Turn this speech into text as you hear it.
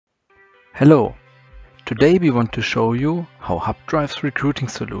Hello, today we want to show you how Hubdrive's recruiting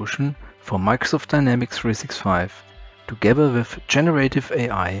solution for Microsoft Dynamics 365, together with generative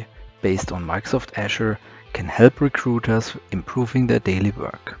AI based on Microsoft Azure, can help recruiters improving their daily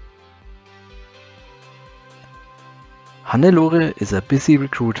work. Hannelore is a busy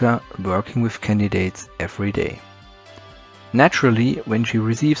recruiter working with candidates every day. Naturally, when she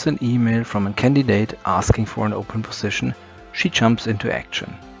receives an email from a candidate asking for an open position, she jumps into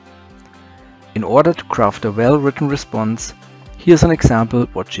action. In order to craft a well-written response, here's an example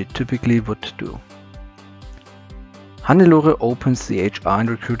what she typically would do. Hannelore opens the HR and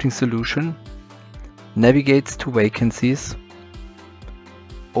recruiting solution, navigates to vacancies,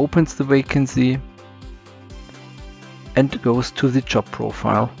 opens the vacancy, and goes to the job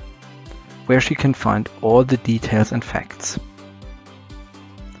profile, where she can find all the details and facts.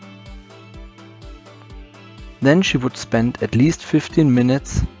 Then she would spend at least 15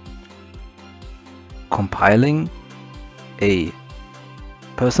 minutes compiling a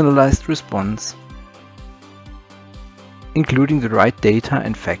personalized response, including the right data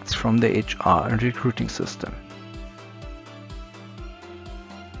and facts from the HR and recruiting system.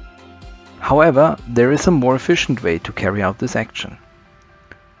 However, there is a more efficient way to carry out this action.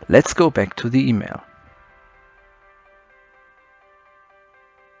 Let's go back to the email.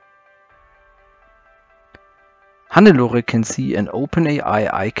 Hannelore can see an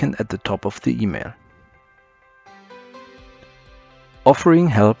OpenAI icon at the top of the email, offering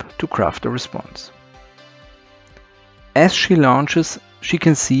help to craft a response. As she launches, she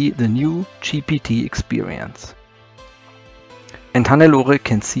can see the new GPT experience. And Hannelore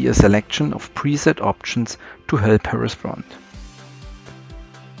can see a selection of preset options to help her respond.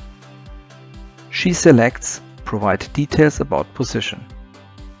 She selects Provide details about position.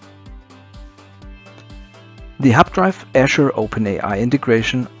 The Hubdrive Azure OpenAI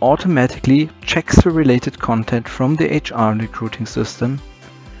integration automatically checks the related content from the HR and recruiting system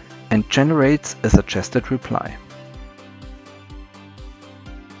and generates a suggested reply.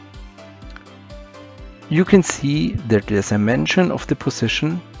 You can see that there's a mention of the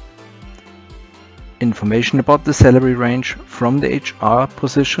position, information about the salary range from the HR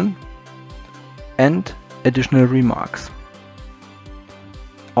position, and additional remarks,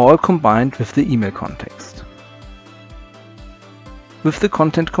 all combined with the email context. With the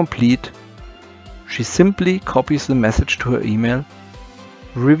content complete, she simply copies the message to her email,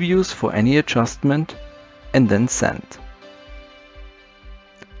 reviews for any adjustment, and then send.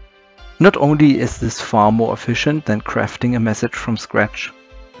 Not only is this far more efficient than crafting a message from scratch,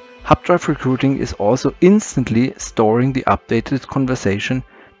 Hubdrive Recruiting is also instantly storing the updated conversation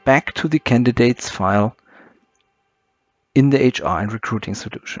back to the candidate's file in the HR and recruiting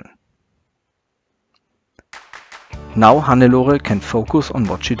solution. Now Hannelore can focus on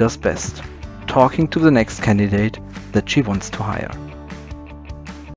what she does best, talking to the next candidate that she wants to hire.